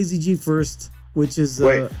went over to Lazy G first, which is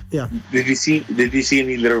yeah. Did you see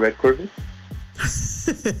any little red Corvettes?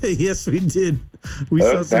 Yes, we did. We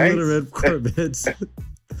saw some nice. little red Corvettes.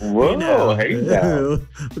 Whoa, hey now.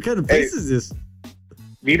 What kind of place is this?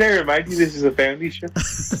 Need I remind you this is a family show?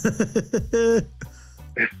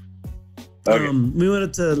 Okay. We went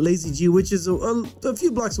up to Lazy G, which is a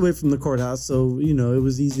few blocks away from the courthouse, so you know it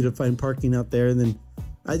was easy to find parking out there. And then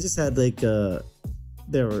I just had like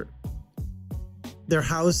their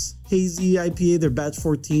house hazy IPA, their batch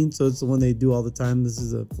 14, so it's the one they do all the time.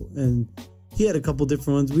 And he had a couple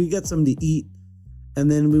different ones. We got something to eat, and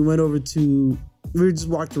then we just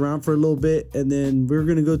walked around for a little bit, and then we were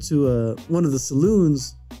gonna go to one of the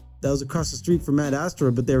saloons that was across the street from Ad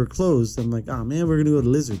Astra, but they were closed. I'm like, oh man, we're gonna go to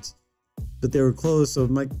Lizards, but they were closed. So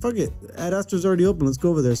I'm like, fuck it, Ad Astra's already open. Let's go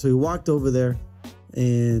over there. So we walked over there,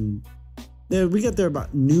 and then we got there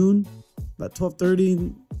about noon, about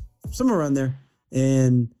 12:30, somewhere around there.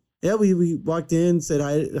 And yeah, we walked in, said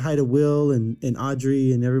hi to Will and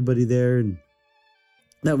Audrey and everybody there, and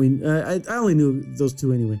that I only knew those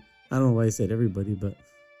two anyway. I don't know why I said everybody, but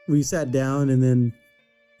we sat down, and then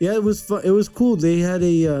yeah, it was fun. It was cool. They had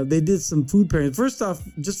they did some food pairing. First off,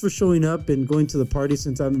 just for showing up and going to the party,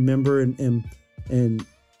 since I'm a member, and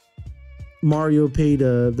Mario paid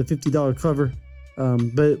the $50 cover.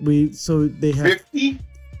 But they had 50?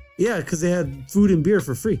 Yeah, because they had food and beer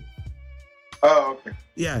for free. Oh, okay.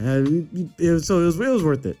 Yeah, it was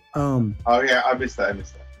worth it. Oh yeah, I missed that.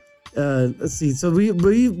 Let's see. So we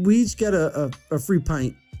each got a free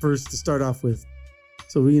pint first to start off with.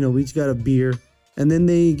 So we each got a beer, and then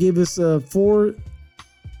they gave us four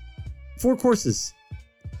courses.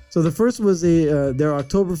 So the first was their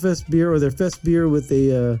Oktoberfest beer, or their fest beer with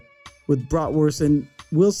bratwurst, and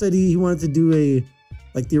Will said he wanted to do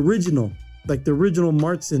the original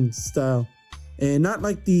Martzen style. And not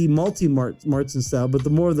like the malty Martzen style, but the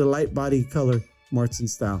more of the light body color Martzen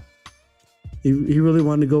style. He really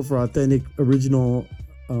wanted to go for authentic, original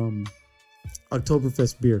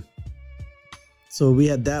Oktoberfest beer. So we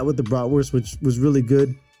had that with the bratwurst, which was really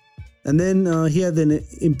good. And then he had an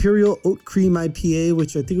Imperial Oat Cream IPA,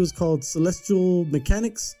 which I think was called Celestial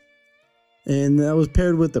Mechanics. And that was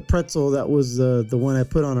paired with the pretzel. That was the one I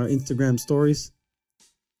put on our Instagram stories.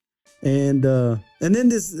 And then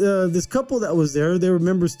this couple that was there, they were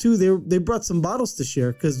members too. They brought some bottles to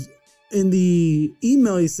share, because in the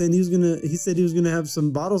email he sent, he said he was gonna have some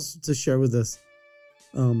bottles to share with us.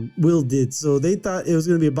 Will did. So they thought it was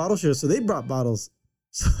gonna be a bottle share, so they brought bottles.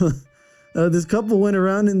 So this couple went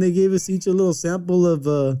around and they gave us each a little sample of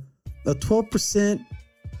a 12%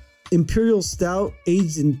 Imperial Stout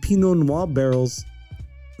aged in Pinot Noir barrels.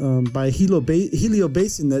 By Helio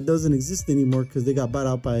Basin, that doesn't exist anymore because they got bought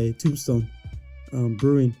out by Tombstone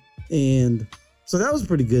Brewing, and so that was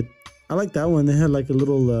pretty good. I like that one. They had like a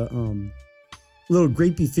little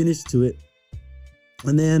grapey finish to it.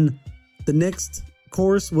 And then the next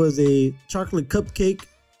course was a chocolate cupcake,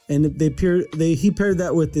 and he paired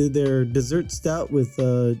that with their dessert stout with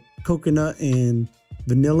coconut and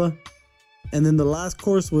vanilla. And then the last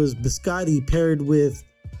course was biscotti paired with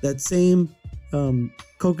that same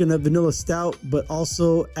coconut vanilla stout, but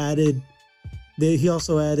also he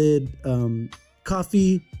also added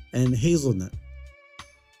coffee and hazelnut,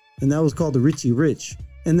 and that was called the Richie Rich.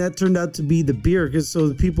 And that turned out to be the beer, because so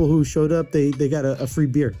the people who showed up, they got a free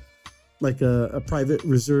beer, like a private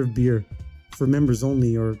reserve beer for members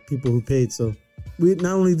only, or people who paid. So we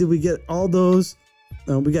not only did we get all those,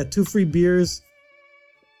 we got 2 free beers.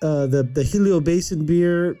 The Helio Basin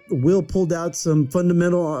beer. Will pulled out some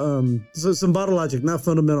fundamental, some Bottle Logic, not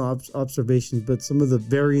fundamental observations, but some of the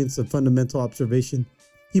variants of fundamental observation.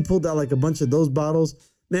 He pulled out like a bunch of those bottles.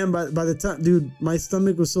 Man, by the time, dude, my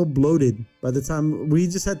stomach was so bloated. By the time we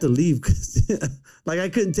just had to leave, because like I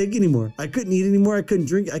couldn't take anymore. I couldn't eat anymore. I couldn't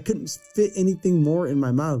drink. I couldn't fit anything more in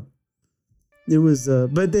my mouth. It was,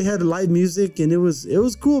 but they had live music, and it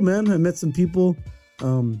was cool, man. I met some people.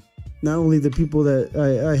 Not only the people that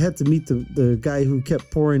I had to meet the guy who kept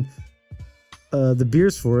pouring the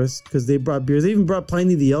beers for us, because they brought beers. They even brought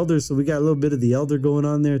Pliny the Elder, so we got a little bit of the Elder going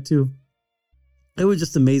on there too. It was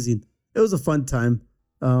just amazing. It was a fun time.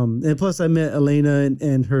 And plus I met Elena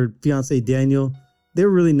and her fiance Daniel. They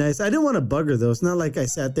were really nice. I didn't want to bug her though. It's not like I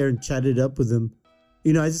sat there and chatted up with them.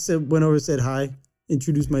 I just went over, said hi,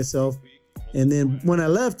 introduced myself. And then when I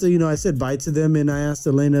left, I said bye to them, and I asked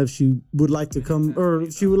Elena if she would like to come, or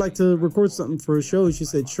if she would like to record something for a show. She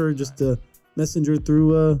said sure, just to Messenger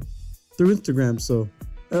through Instagram. So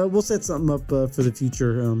we'll set something up for the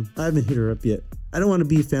future. I haven't hit her up yet. I don't want to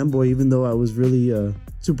be a fanboy, even though I was really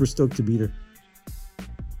super stoked to beat her.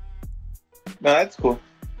 No, that's cool.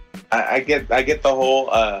 I get the whole.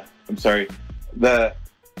 I'm sorry. That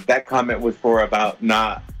comment was for about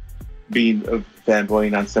not being a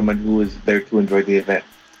fanboying on someone who was there to enjoy the event,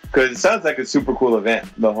 because it sounds like a super cool event.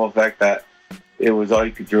 The whole fact that it was all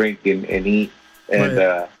you could drink and eat, and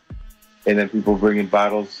Right. And then people bringing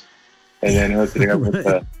bottles, and then hooking it up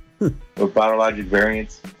with Bottle Logic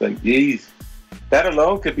variants. It's like, geez, that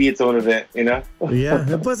alone could be its own event, you know? Yeah.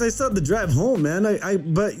 And plus, I still had to drive home, man.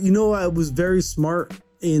 But I was very smart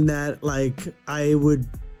in that, like, I would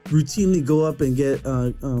routinely go up and get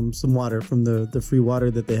some water from the free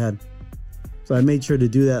water that they had. So I made sure to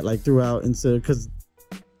do that, like, throughout, instead, because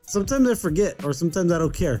sometimes I forget, or sometimes I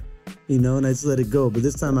don't care, and I just let it go. But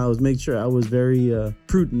this time I was make sure I was very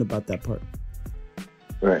prudent about that part.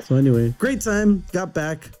 Right. So anyway, great time. Got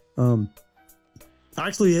back. I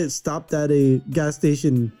actually had stopped at a gas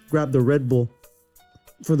station, grabbed the Red Bull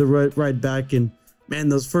for the ride back, and man,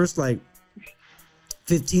 those first like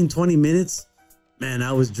 15, 20 minutes, man,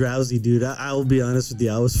 I was drowsy, dude. I will be honest with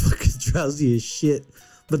you, I was fucking drowsy as shit.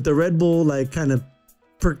 But the Red Bull like kind of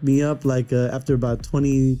perked me up like after about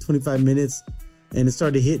 20, 25 minutes, and it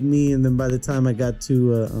started hitting me. And then by the time I got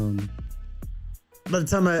to,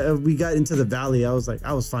 we got into the valley, I was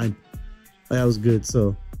fine. Like, I was good.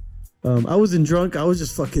 So I wasn't drunk. I was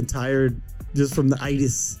just fucking tired, just from the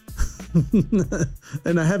itis.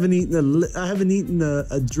 And I haven't eaten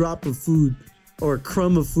a drop of food or a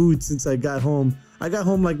crumb of food since I got home. I got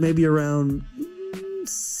home like maybe around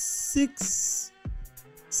 6-ish.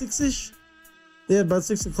 Yeah, about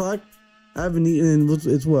 6 o'clock. I haven't eaten.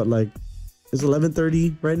 It's what, like, it's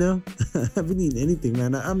 11:30 right now. I haven't eaten anything,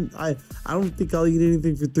 man. I don't think I'll eat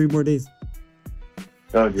anything for 3 more days.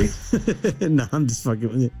 Oh, geez. No, I'm just fucking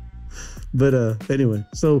with you. But anyway,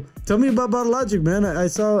 so tell me about Bottle Logic, man. I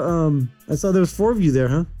saw there was 4 of you there,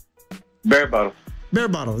 huh? Bear bottle. Bear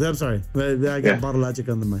Bottle. I'm sorry, I got Yeah. Bottle Logic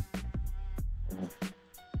on the mind.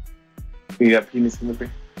 You got penis in the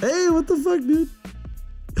brain? Hey, what the fuck, dude?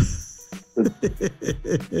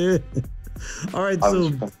 All right,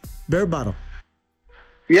 so Bear Bottle.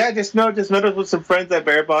 Yeah, just noticed with some friends at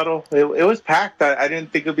Bear Bottle. It was packed. I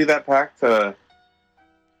didn't think it'd be that packed.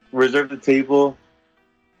 Reserved the table.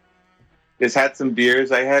 Just had some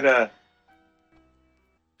beers. I had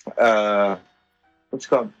what's it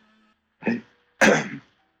called? Had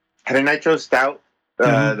a nitro stout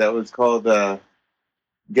that was called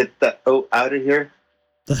 "Get the Oat Out of Here."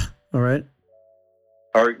 All right.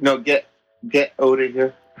 Or no, get out of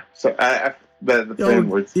here. So the plain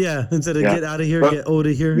words. Yeah, instead of Yeah. get out of here, But- get out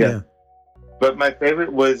of here. yeah. Yeah. But my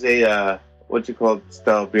favorite was a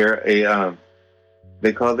style beer.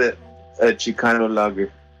 They called it a Chicano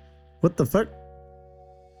lager. What the fuck?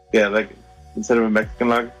 Yeah, like instead of a Mexican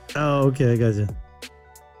lager. Oh, okay, I got you.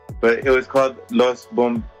 But it was called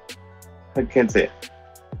I can't say it.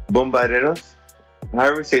 Bombarderos.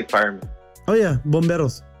 However you say firemen. Oh yeah,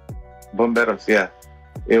 Bomberos. Bomberos, yeah.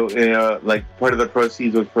 Like part of the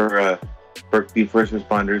proceeds was for the first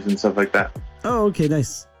responders and stuff like that. Oh, okay,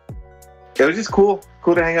 nice. It was just cool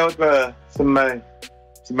to hang out with some of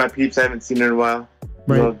my peeps I haven't seen in a while. It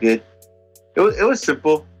was all Right. good. It was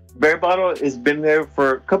simple. Bear Bottle has been there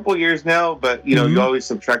for a couple years now, but Mhm. you always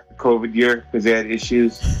subtract the COVID year because they had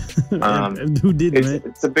issues. Who didn't, right?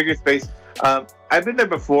 It's a bigger space. I've been there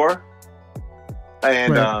before,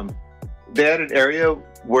 and Right. they had an area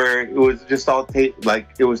where it was just all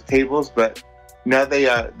it was tables, but now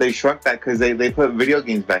they shrunk that because they put video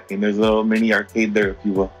games back in. There's a little mini arcade there, if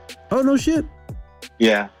you will. Oh no shit.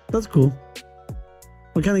 Yeah. That's cool.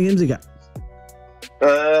 What kind of games you got?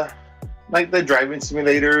 Like the driving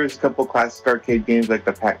simulators, a couple classic arcade games like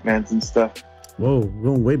the Pac-Mans and stuff. Whoa, we're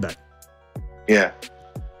going way back. Yeah.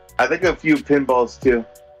 I think a few pinballs too.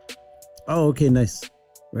 Oh, okay, nice.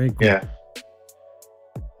 Very cool. Yeah.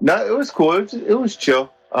 No, it was cool. It was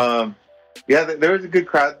chill. Yeah, there was a good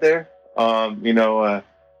crowd there.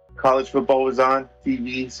 College football was on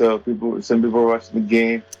TV, so some people were watching the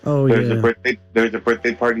game. Oh There yeah. was a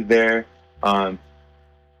birthday party there. Yeah,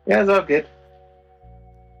 it was all good.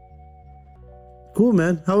 Cool,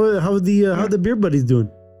 man. How the beer buddies doing?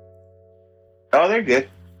 Oh, they're good.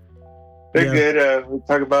 They're Yeah. good. We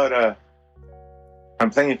talk about I'm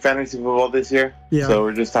playing fantasy football this year. Yeah. So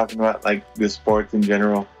we're just talking about like the sports in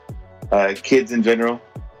general, kids in general.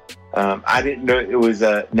 I didn't know it was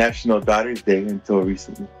National Daughters Day until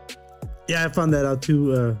recently. Yeah, I found that out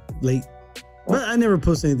too late. But I never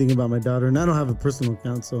post anything about my daughter, and I don't have a personal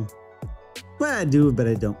account, so well, I do, but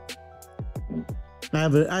I don't. I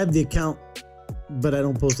have the account, but I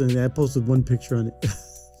don't post anything. I posted one picture on it,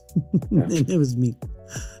 and it was me.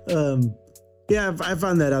 Yeah, I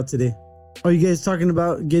found that out today. Are you guys talking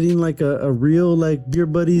about getting like a real like beer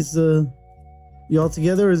buddies, you all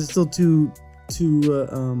together, or is it still too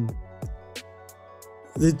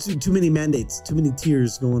many mandates, too many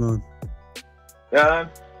tiers going on?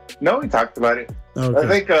 No, we talked about it. Oh, okay. I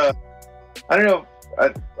think I don't know.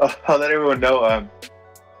 I'll let everyone know.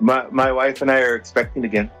 My wife and I are expecting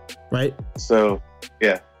again. Right. So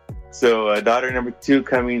yeah. So daughter number 2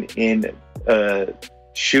 coming in.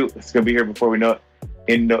 It's gonna be here before we know it.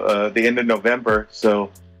 In the end of November.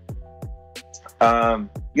 So yeah.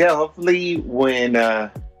 Hopefully when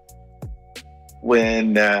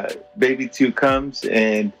baby 2 comes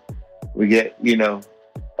and we get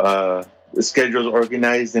the schedule's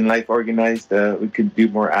organized and life organized, we could do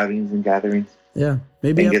more outings and gatherings. Yeah,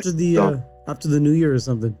 maybe And after the New Year or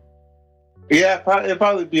something. Yeah, it'll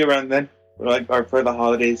probably be around then, or for the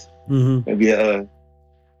holidays. Mm-hmm.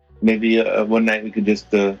 Maybe one night we could just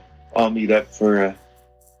all meet up for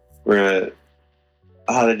a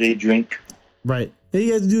holiday drink. Right. Hey,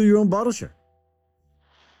 you guys do your own bottle share.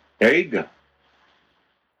 There you go.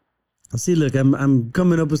 I see. Look, I'm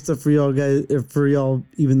coming up with stuff for y'all guys,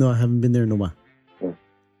 even though I haven't been there in a while. Yeah.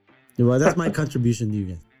 Well, that's my contribution to you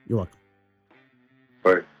guys. You're welcome.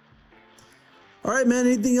 Right. All right, man.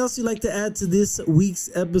 Anything else you'd like to add to this week's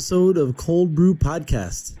episode of Cold Brew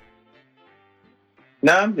Podcast?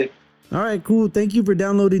 No, I'm good. All right, cool. Thank you for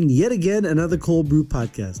downloading yet again another Cold Brew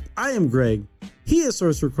Podcast. I am Greg. He is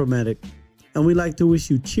Sorcerer Chromatic, and we'd like to wish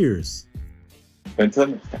you cheers. Until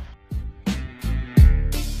next time.